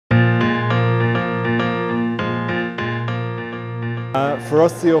For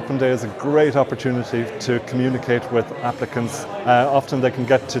us, the Open Day is a great opportunity to communicate with applicants. Often they can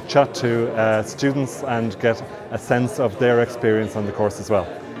get to chat to students and get a sense of their experience on the course as well.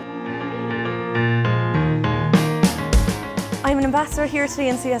 I'm an ambassador here today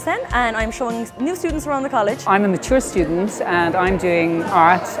in CSN and I'm showing new students around the college. I'm a mature student and I'm doing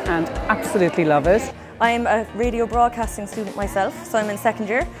art and absolutely love it. I'm a radio broadcasting student myself, so I'm in second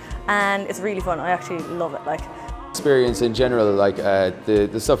year and it's really fun. I actually love it. Experience in general,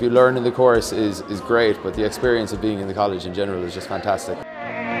 the stuff you learn in the course is great, but the experience of being in the college in general is just fantastic.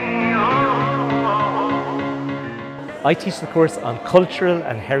 I teach the course on cultural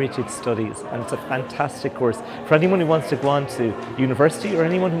and heritage studies, and it's a fantastic course for anyone who wants to go on to university or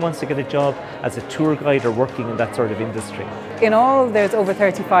anyone who wants to get a job as a tour guide or working in that sort of industry. In all, there's over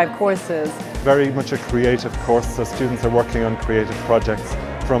 35 courses. Very much a creative course, so students are working on creative projects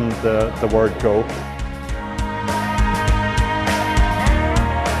from the word go.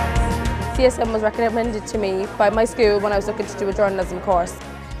 CSN was recommended to me by my school when I was looking to do a journalism course.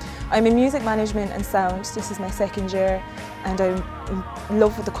 I'm in music management and sound. This is my second year and I'm in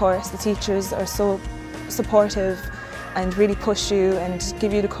love with the course. The teachers are so supportive and really push you and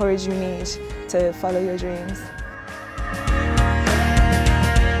give you the courage you need to follow your dreams.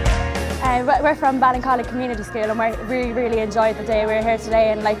 We're from Ballincollig Community School and we really enjoyed the day. We're here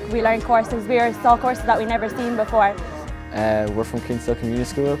today and we learned courses. We saw courses that we never seen before. We're from Kinsale Community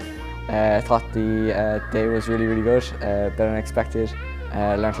School. I thought the day was really good, better than expected.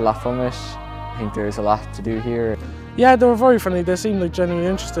 Learned a lot from it. I think there's a lot to do here. Yeah, they were very friendly. They seemed like genuinely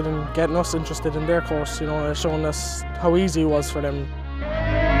interested in getting us interested in their course, showing us how easy it was for them.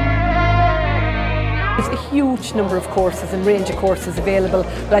 There's a huge number of courses and range of courses available,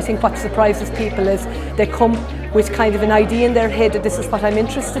 but I think what surprises people is they come with kind of an idea in their head that this is what I'm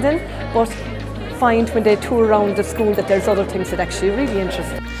interested in, but find when they tour around the school that there's other things that actually really interest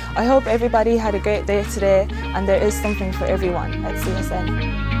them. I hope everybody had a great day today and there is something for everyone at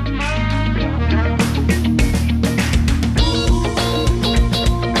CSN.